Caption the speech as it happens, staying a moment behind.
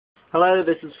Hello,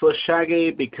 this is for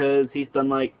Shaggy because he's done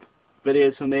like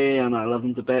videos for me and I love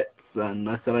him to bits and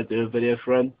I said I'd do a video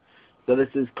for him. So this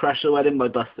is Crash the Wedding by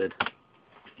Busted.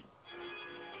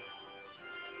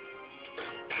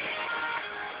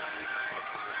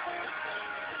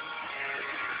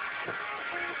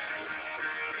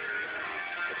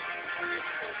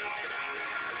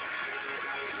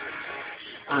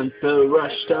 I'm so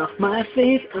rushed off my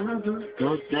feet,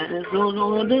 those days on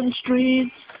London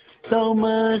streets. So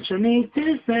much I need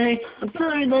to say, I'm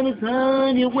sorry that it's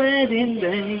on your wedding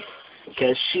day.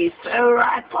 'Cause she's so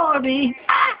right for me,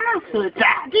 so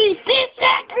daddy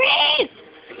disagrees.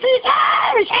 She's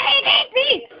always hated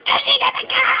me, and she doesn't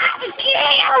come and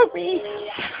kill me.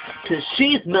 'Cause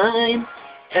she's mine,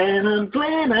 and I'm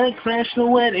glad I crashed the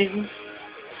wedding.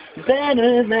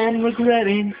 Better than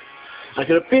regretting. I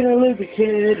could have been a loser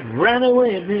kid, ran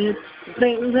away and hid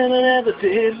things that I never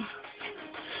did.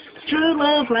 True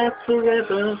love lasts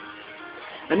forever,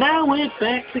 and now we're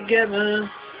back together.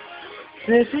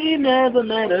 This he never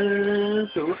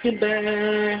matters, so looking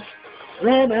back,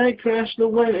 then I crashed the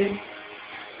wedding.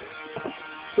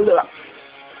 Look.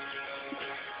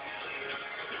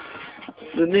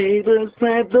 The neighbors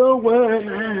spread the word,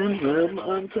 and I'm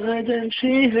uncertain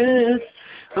she heard.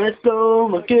 I stole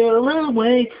my girl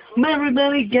away,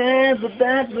 everybody gathered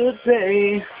that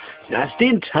day. Just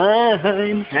in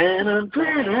time, and I'm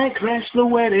glad I crashed the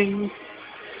wedding.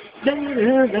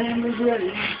 Better than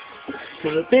regretting.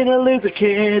 Could have been a loser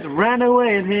kid, ran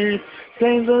away and hid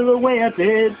things the way I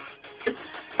did.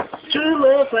 True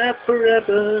love lasts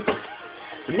forever,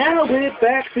 now we're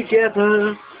back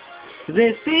together.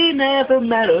 This scene never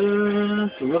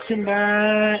matters, looking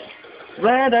back,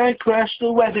 glad I crashed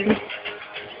the wedding.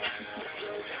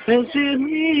 And she's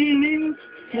leaving,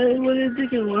 everybody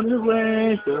thinking one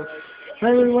away, so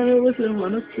everyone I wish I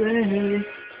wanna say,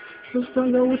 the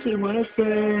song I wish I wanna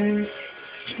say,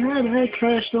 and I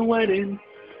crashed the wedding.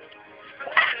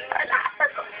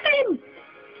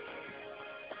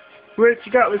 Where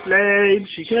she got was lame,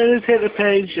 she couldn't hit the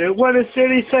pain, she won a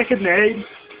silly second name.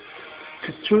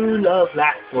 'Cause true love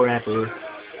lasts forever,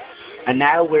 and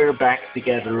now we're back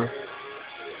together.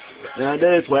 I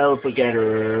may as well forget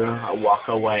her, I walk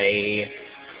away.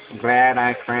 I'm glad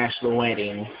I crashed the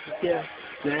wedding. Yeah,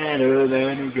 better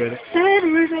than regretting.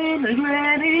 Better than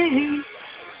regretting.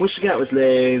 What she got was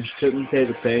lame, she couldn't take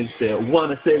the pain, still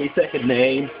won a silly second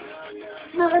name.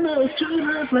 No, true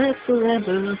love lasts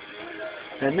forever,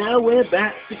 and now we're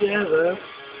back together.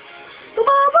 The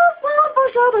mama's love for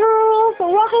shelter,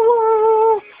 for rock and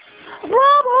roll.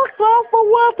 Bravo, for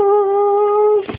weather.